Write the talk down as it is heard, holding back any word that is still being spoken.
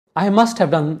I must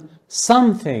have done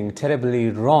something terribly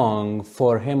wrong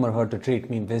for him or her to treat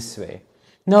me this way.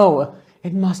 No,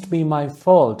 it must be my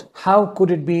fault. How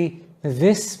could it be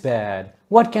this bad?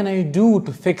 What can I do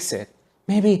to fix it?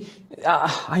 Maybe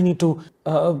I need to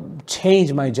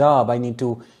change my job. I need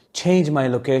to change my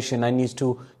location. I need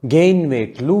to gain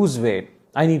weight, lose weight.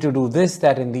 I need to do this,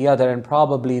 that, and the other, and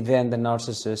probably then the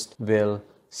narcissist will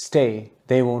stay.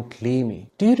 They won't leave me.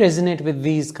 Do you resonate with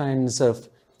these kinds of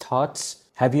thoughts?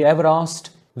 Have you ever asked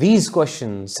these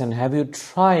questions, and have you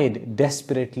tried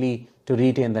desperately to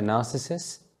retain the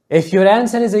narcissist? If your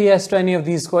answer is a yes to any of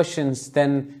these questions,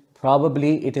 then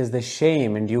probably it is the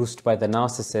shame induced by the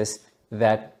narcissist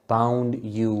that bound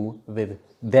you with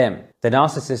them. The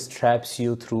narcissist traps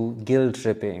you through guilt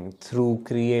tripping, through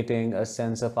creating a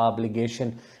sense of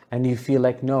obligation, and you feel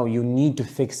like, no, you need to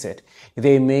fix it.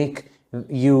 They make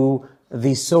you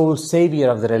the sole savior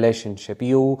of the relationship.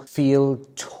 You feel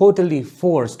totally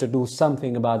forced to do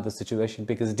something about the situation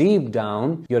because deep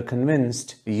down you're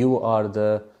convinced you are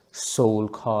the sole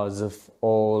cause of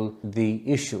all the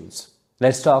issues.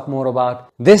 Let's talk more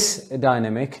about this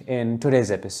dynamic in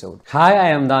today's episode. Hi, I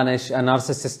am Danish, a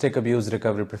narcissistic abuse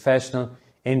recovery professional.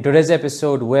 In today's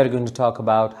episode, we're going to talk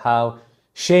about how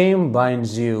shame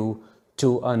binds you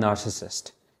to a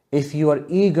narcissist. If you are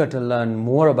eager to learn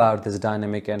more about this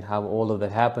dynamic and how all of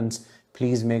that happens,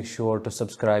 please make sure to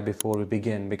subscribe before we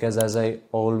begin, because as I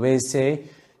always say,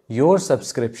 your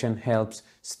subscription helps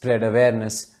spread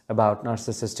awareness about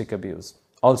narcissistic abuse.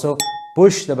 Also,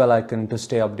 push the bell icon to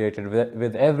stay updated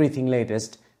with everything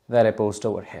latest that I post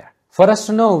over here. For us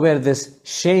to know where this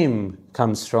shame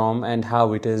comes from and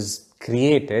how it is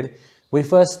created, we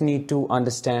first need to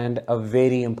understand a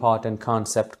very important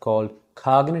concept called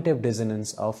cognitive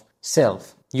dissonance of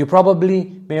self. You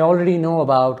probably may already know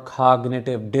about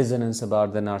cognitive dissonance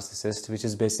about the narcissist, which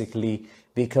is basically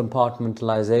the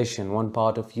compartmentalization. One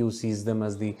part of you sees them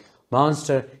as the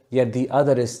monster, yet the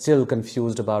other is still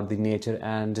confused about the nature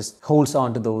and just holds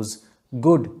on to those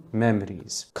good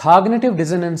memories. Cognitive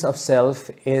dissonance of self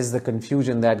is the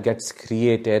confusion that gets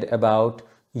created about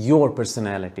your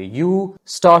personality. You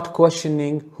start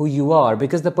questioning who you are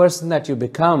because the person that you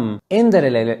become in the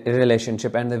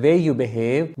relationship and the way you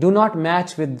behave do not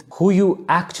match with who you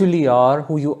actually are,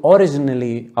 who you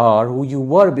originally are, who you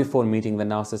were before meeting the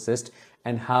narcissist,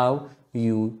 and how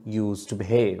you used to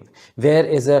behave. There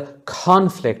is a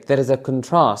conflict, there is a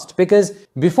contrast, because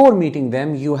before meeting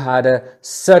them you had a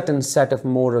certain set of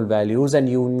moral values and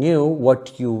you knew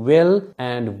what you will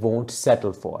and won't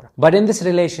settle for. But in this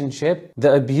relationship,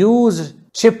 the abuse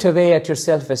chipped away at your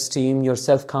self-esteem, your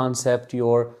self-concept,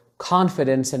 your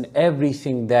confidence, and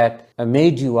everything that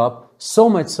made you up, so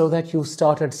much so that you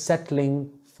started settling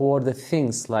for the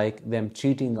things like them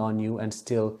cheating on you and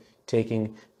still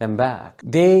taking them back.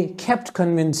 They kept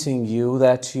convincing you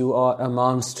that you are a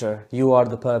monster, you are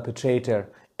the perpetrator.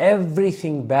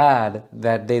 Everything bad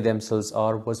that they themselves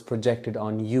are was projected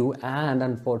on you, and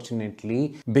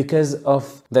unfortunately, because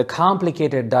of the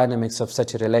complicated dynamics of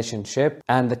such a relationship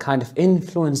and the kind of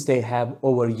influence they have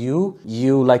over you,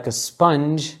 you like a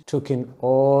sponge took in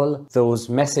all those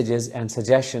messages and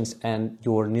suggestions, and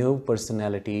your new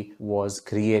personality was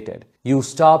created. You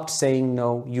stopped saying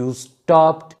no, you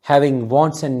stopped having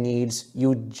wants and needs,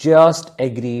 you just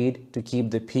agreed to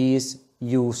keep the peace,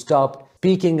 you stopped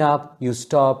speaking up, you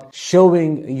stopped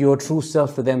showing your true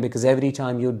self to them because every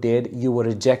time you did, you were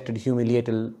rejected,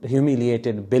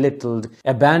 humiliated, belittled,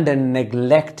 abandoned,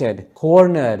 neglected,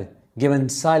 cornered, given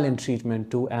silent treatment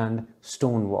to, and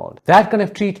stonewalled. That kind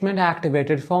of treatment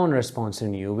activated fawn response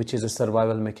in you, which is a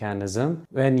survival mechanism.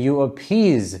 When you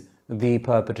appease the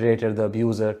perpetrator, the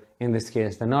abuser, in this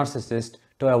case the narcissist,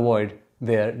 to avoid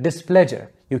their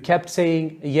displeasure. You kept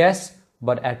saying yes,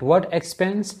 but at what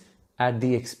expense? At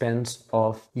the expense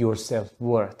of your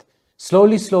self-worth.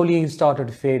 Slowly, you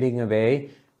started fading away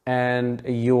and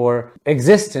your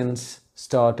existence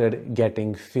started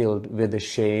getting filled with the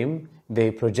shame they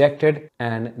projected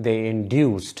and they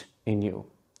induced in you.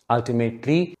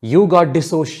 Ultimately, you got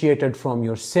dissociated from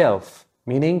yourself,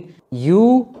 meaning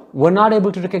you were not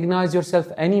able to recognize yourself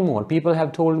anymore. People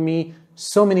have told me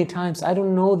so many times, I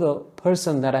don't know the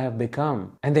person that I have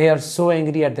become. And they are so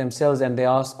angry at themselves and they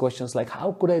ask questions like,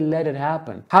 how could I let it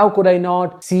happen? How could I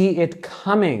not see it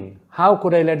coming? How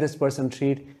could I let this person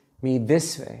treat me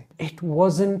this way? It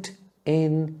wasn't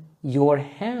in your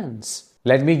hands.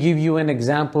 Let me give you an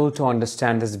example to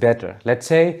understand this better. Let's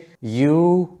say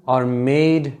you are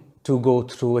made to go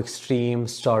through extreme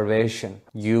starvation.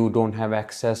 You don't have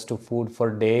access to food for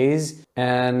days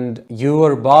and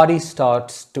your body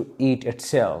starts to eat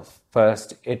itself.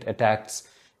 First, it attacks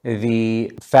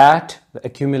the fat, the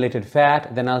accumulated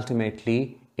fat, then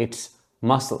ultimately it's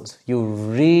muscles. You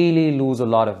really lose a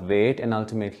lot of weight and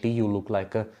ultimately you look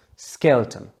like a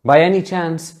skeleton. By any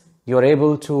chance, you're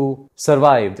able to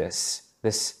survive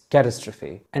this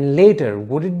catastrophe. And later,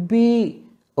 would it be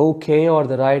okay or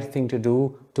the right thing to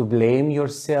do to blame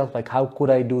yourself? Like, how could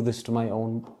I do this to my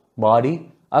own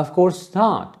body? Of course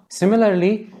not.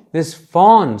 Similarly, this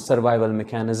fawn survival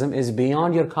mechanism is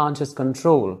beyond your conscious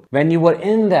control. When you were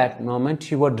in that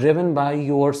moment, you were driven by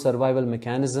your survival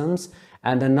mechanisms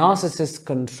and the narcissist's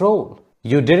control.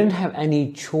 You didn't have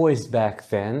any choice back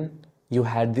then. You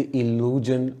had the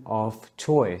illusion of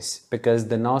choice because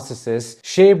the narcissist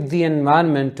shaped the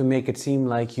environment to make it seem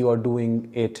like you are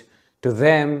doing it to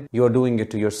them, you are doing it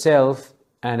to yourself,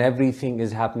 and everything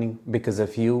is happening because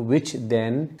of you, which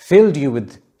then filled you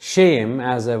with shame,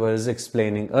 as I was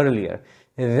explaining earlier.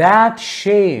 That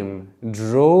shame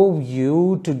drove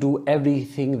you to do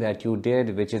everything that you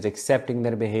did, which is accepting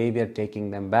their behavior, taking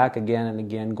them back again and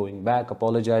again, going back,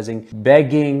 apologizing,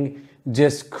 begging,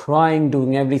 just crying,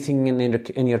 doing everything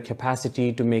in your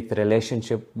capacity to make the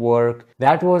relationship work.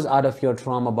 That was out of your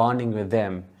trauma bonding with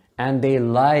them. And they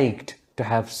liked to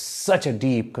have such a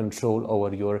deep control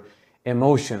over your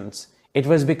emotions. It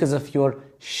was because of your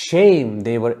shame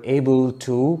they were able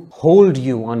to hold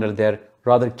you under their,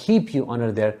 rather keep you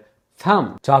under their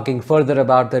thumb. Talking further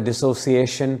about the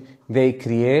dissociation they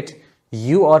create,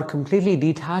 you are completely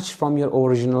detached from your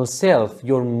original self.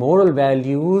 Your moral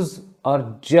values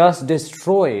are just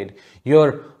destroyed.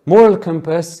 Your moral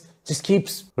compass just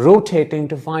keeps rotating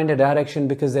to find a direction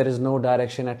because there is no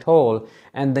direction at all.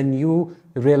 And then you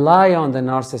rely on the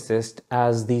narcissist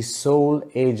as the sole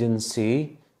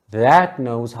agency that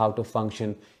knows how to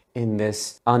function in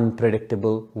this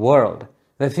unpredictable world.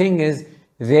 The thing is,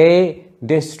 they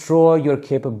destroy your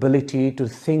capability to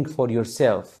think for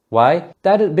yourself. Why?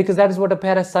 Because that is what a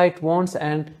parasite wants,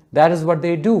 and that is what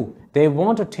they do. They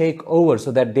want to take over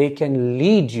so that they can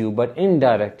lead you, but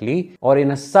indirectly or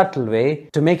in a subtle way,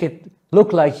 to make it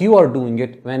look like you are doing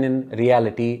it when in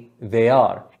reality they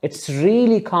are. It's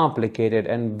really complicated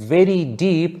and very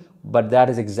deep, but that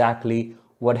is exactly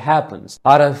what happens.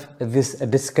 Out of this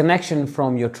disconnection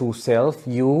from your true self,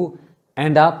 you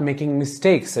end up making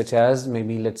mistakes, such as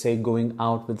maybe, let's say, going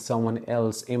out with someone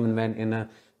else even when in a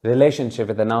relationship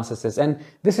with a narcissist. And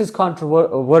this is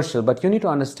controversial, but you need to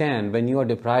understand, when you are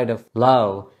deprived of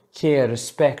love, care,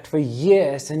 respect for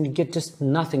years and you get just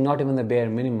nothing, not even the bare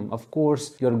minimum, of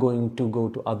course you're going to go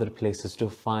to other places to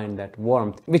find that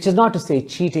warmth. Which is not to say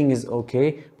cheating is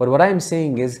okay, but what I'm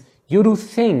saying is you do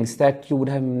things that you would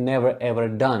have never ever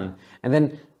done, and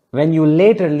then when you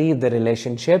later leave the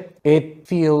relationship, it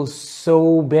feels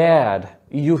so bad.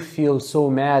 You feel so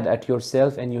mad at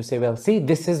yourself and you say, well, see,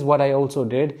 this is what I also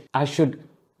did. I should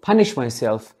punish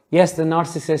myself. Yes, the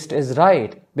narcissist is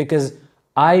right because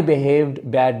I behaved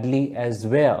badly as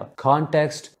well.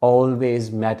 Context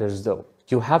always matters though.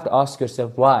 You have to ask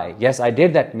yourself why. Yes, I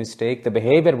did that mistake. The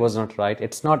behavior was not right.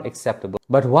 It's not acceptable.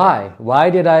 But why? Why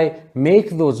did I make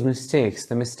those mistakes?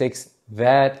 The mistakes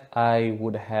that I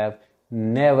would have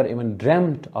never even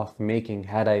dreamt of making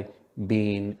had I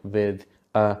been with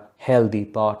a healthy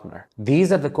partner.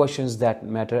 These are the questions that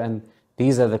matter, and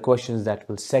these are the questions that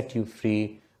will set you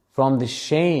free from the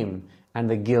shame and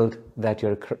the guilt that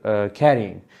you're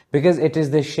carrying. Because it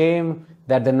is the shame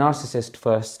that the narcissist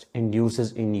first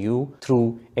induces in you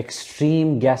through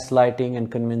extreme gaslighting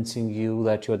and convincing you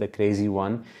that you're the crazy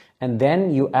one. And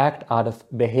then you act out of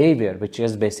behavior, which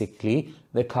is basically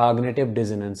the cognitive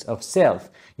dissonance of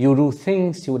self. You do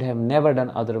things you would have never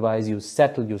done otherwise. You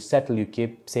settle, you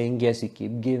keep saying yes, you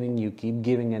keep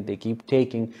giving, and they keep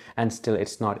taking, and still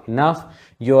it's not enough.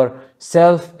 Your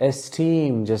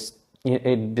self-esteem just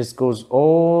goes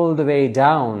all the way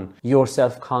down. Your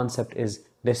self-concept is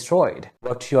destroyed.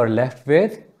 What you're left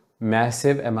with?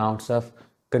 Massive amounts of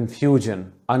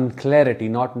confusion, unclarity,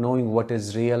 not knowing what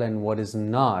is real and what is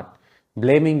not,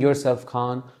 blaming yourself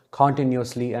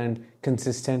continuously and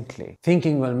consistently,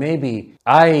 thinking, well, maybe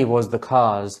I was the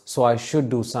cause, so I should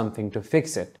do something to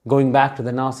fix it, going back to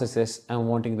the narcissist and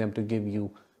wanting them to give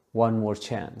you one more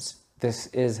chance. This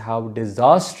is how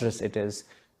disastrous it is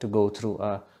to go through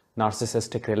a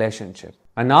narcissistic relationship.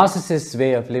 A narcissist's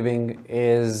way of living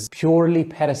is purely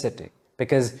parasitic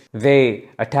because they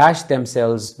attach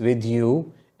themselves with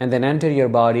you and then enter your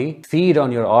body, feed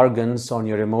on your organs, on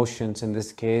your emotions, in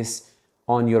this case,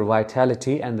 on your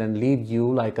vitality, and then leave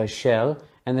you like a shell,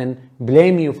 and then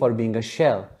blame you for being a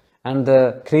shell. And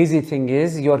the crazy thing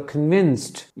is, you're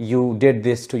convinced you did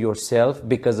this to yourself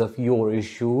because of your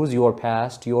issues, your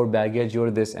past, your baggage,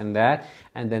 your this and that.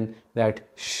 And then that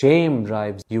shame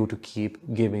drives you to keep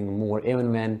giving more,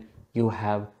 even when you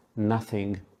have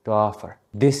nothing to offer.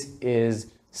 This is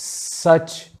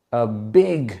such a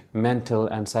big mental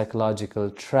and psychological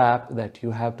trap that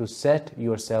you have to set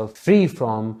yourself free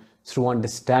from through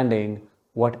understanding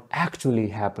what actually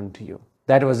happened to you.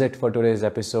 That was it for today's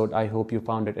episode. I hope you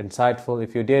found it insightful.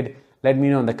 If you did, let me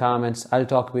know in the comments. I'll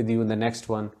talk with you in the next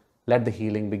one. Let the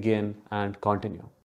healing begin and continue.